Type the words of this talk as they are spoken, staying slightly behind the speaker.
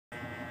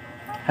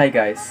Hi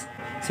guys,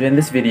 so in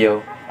this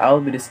video, I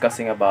will be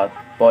discussing about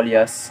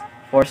Polya'S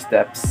 4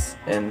 steps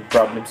in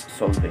problem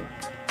solving.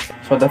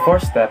 So the 4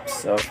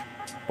 steps of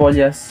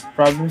Polya'S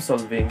problem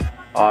solving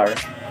are: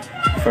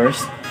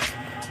 first,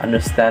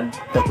 understand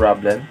the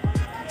problem;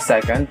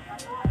 second,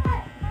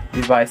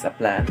 devise a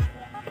plan;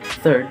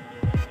 third,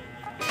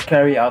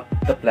 carry out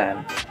the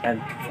plan; and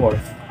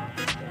fourth,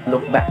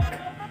 look back.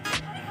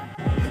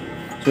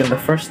 So in the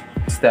first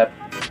step,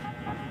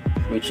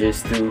 which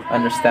is to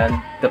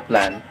understand the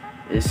plan,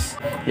 is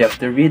you have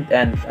to read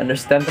and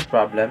understand the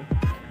problem,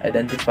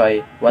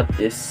 identify what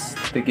is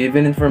the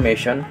given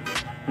information,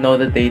 know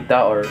the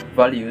data or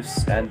values,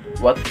 and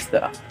what is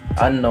the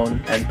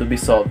unknown and to be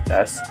solved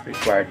as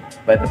required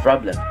by the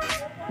problem.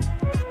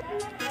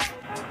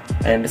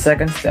 And the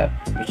second step,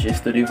 which is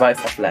to devise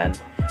a plan,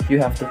 you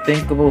have to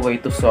think of a way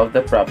to solve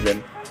the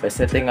problem by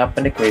setting up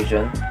an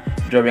equation,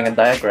 drawing a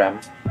diagram,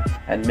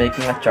 and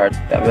making a chart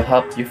that will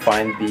help you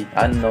find the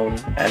unknown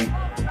and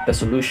the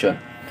solution.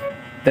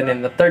 Then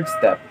in the third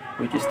step,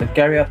 which is to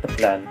carry out the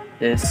plan,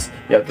 is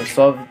you have to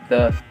solve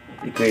the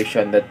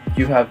equation that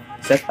you have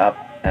set up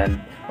and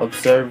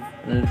observe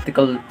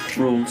analytical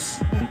rules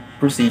and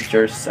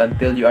procedures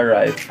until you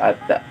arrive at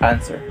the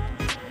answer.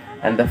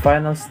 And the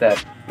final step,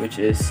 which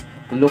is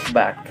to look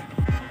back.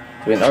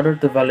 So in order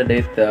to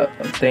validate the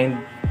obtained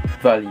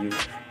value,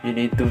 you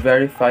need to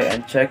verify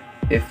and check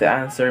if the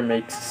answer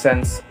makes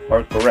sense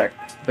or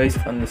correct based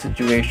on the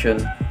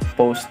situation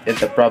posed in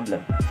the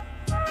problem.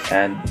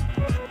 And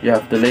you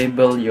have to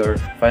label your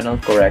final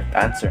correct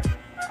answer.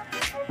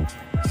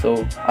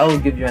 So I will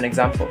give you an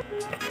example.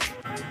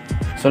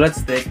 So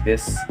let's take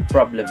this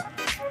problem.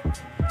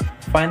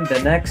 Find the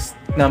next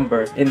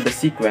number in the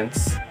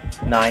sequence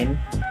 9,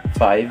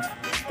 5,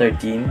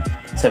 13,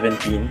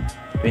 17,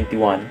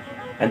 21,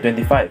 and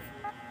 25.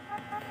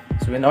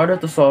 So in order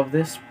to solve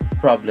this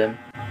problem,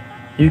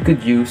 you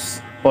could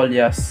use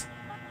Polya'S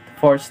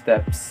 4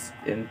 steps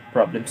in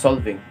problem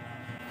solving.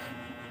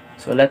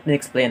 So let me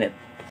explain it.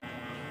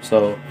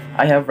 So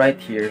I have right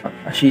here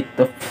a sheet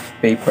of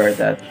paper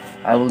that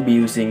I will be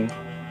using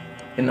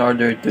in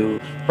order to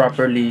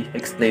properly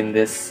explain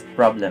this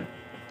problem.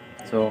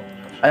 So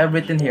I have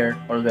written here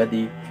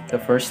already the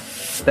first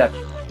step,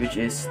 which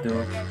is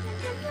to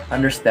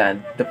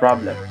understand the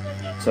problem.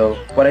 So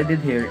what I did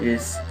here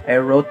is I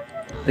wrote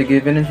the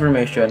given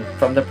information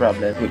from the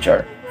problem, which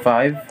are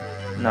 5,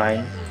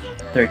 9,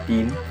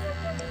 13,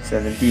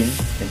 17,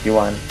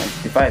 21, and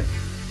 25.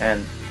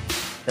 And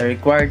the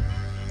required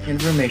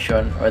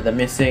information or the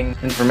missing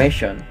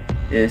information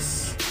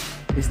is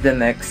the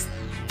next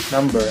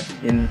number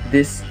in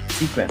this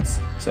sequence.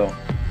 So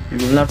we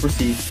will now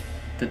proceed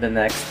to the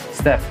next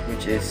step,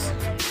 which is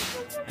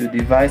to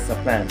devise a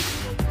plan.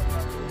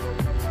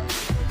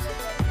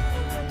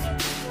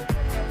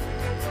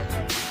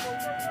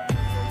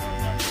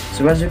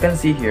 So as you can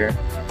see here,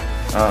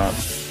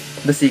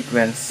 the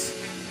sequence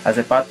has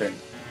a pattern.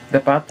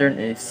 The pattern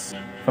is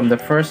from the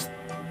first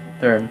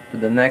term to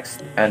the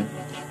next and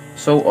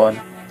so on.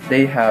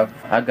 They have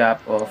a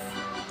gap of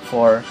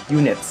 4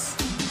 units.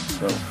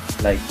 So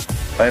like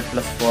 5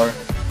 plus 4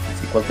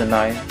 is equal to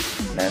 9,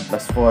 9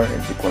 plus 4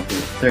 is equal to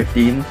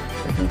 13,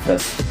 13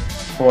 plus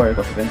 4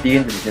 equals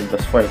 17, 17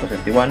 plus 4 equals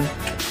 21,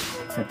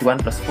 21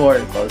 plus 4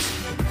 equals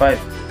 5.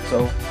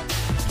 So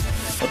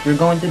what we're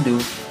going to do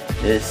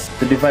is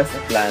to devise a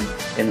plan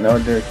in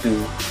order to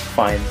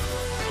find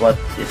what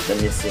is the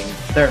missing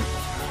term.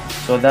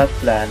 So that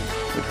plan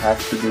would have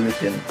to be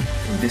written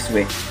in this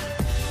way.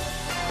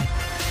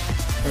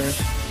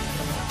 First,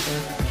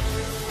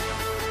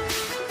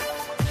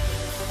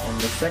 and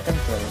the second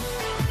term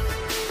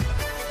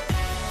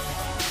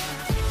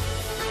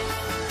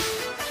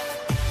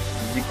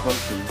is equal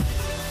to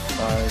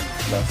 5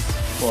 plus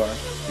 4,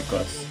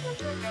 because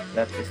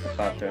that is the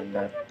pattern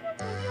that,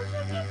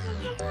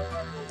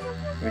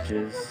 which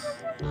is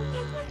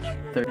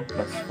 30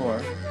 plus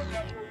 4.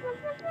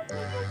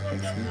 You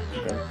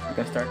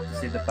can start to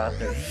see the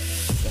pattern.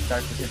 You can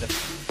start to see the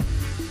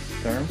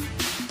term.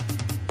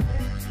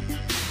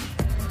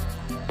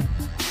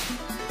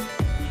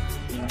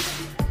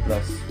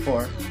 Plus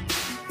 4, 4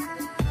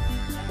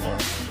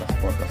 plus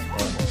 4 plus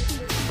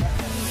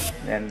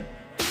 4. Then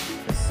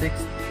the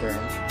sixth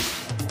term,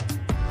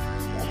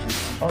 which is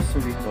also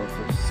equal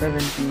to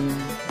 17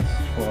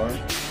 plus 4.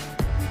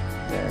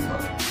 Then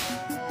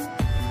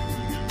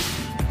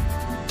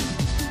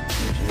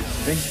which is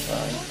 25.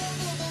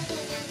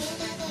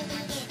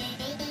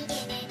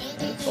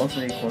 And it's also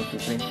equal to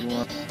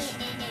 21.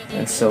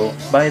 And so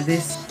by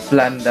this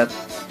plan that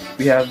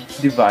we have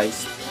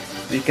devised,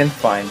 we can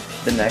find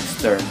the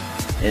next term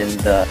in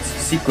the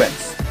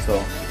sequence.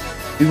 So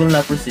we will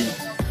now proceed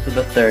to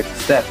the third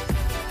step,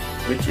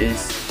 which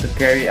is to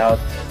carry out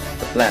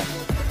the plan.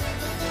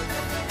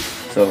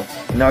 So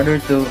in order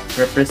to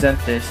represent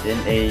this in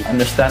a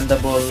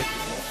understandable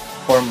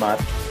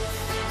format,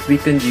 we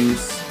can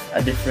use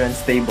a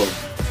difference table.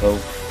 So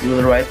we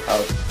will write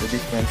out the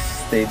difference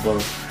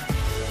table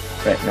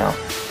right now,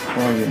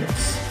 4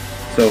 units.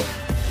 So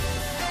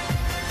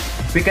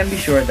we can be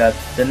sure that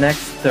the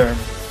next term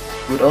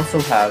would also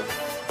have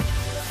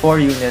 4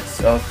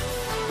 units of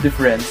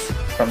difference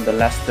from the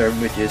last term,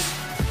 which is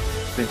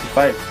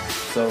 25.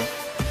 So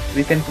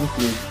we can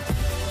conclude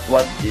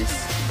what is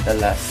the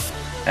last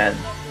and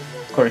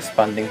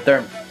corresponding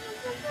term.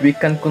 We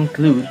can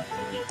conclude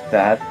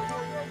that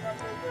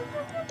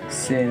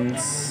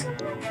since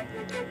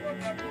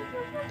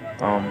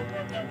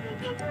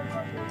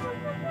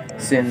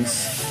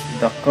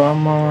the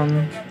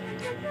common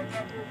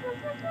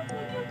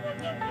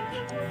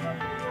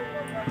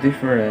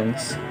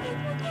difference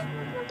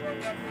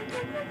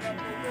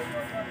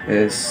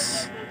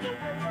is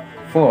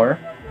 4,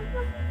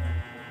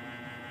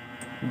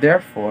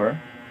 therefore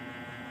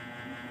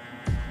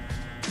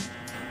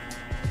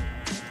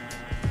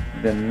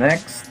the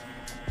next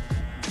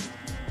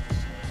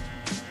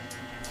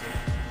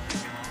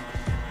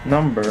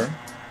number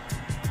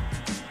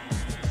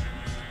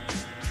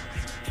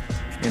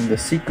in the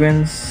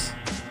sequence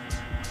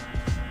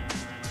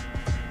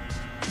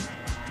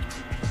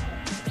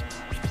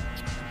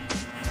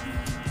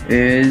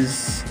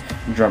is,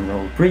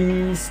 drumroll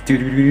please,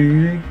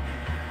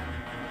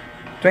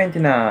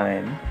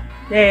 29.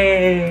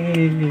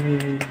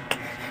 Yay!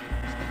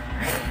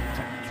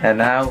 And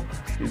now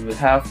we will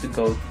have to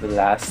go to the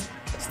last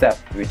step,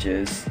 which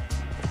is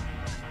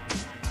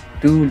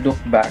to look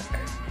back.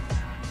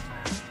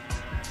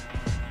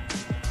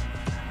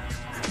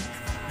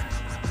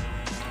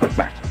 Look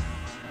back.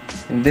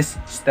 In this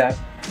step,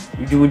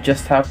 you would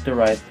just have to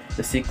write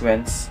the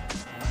sequence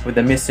with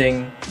the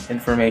missing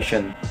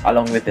information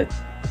along with it.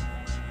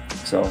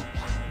 So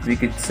we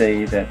could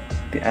say that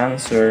the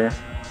answer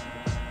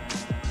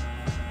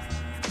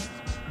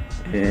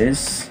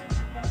is,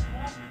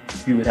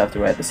 you would have to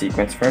write the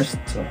sequence first.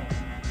 So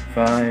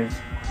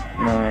 5,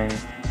 9,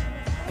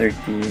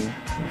 13,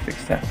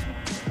 fix that,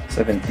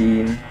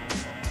 17,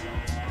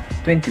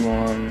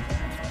 21,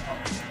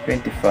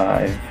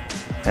 25,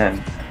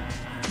 and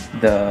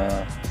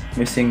the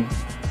missing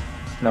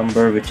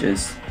number, which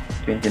is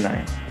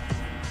 29.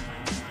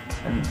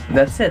 And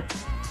that's it.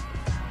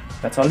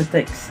 That's all it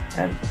takes.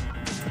 And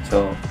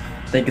so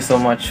thank you so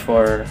much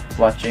for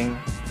watching.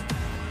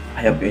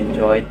 I hope you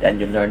enjoyed and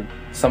you learned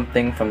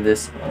something from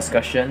this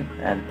discussion,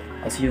 and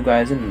I'll see you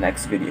guys in the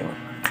next video.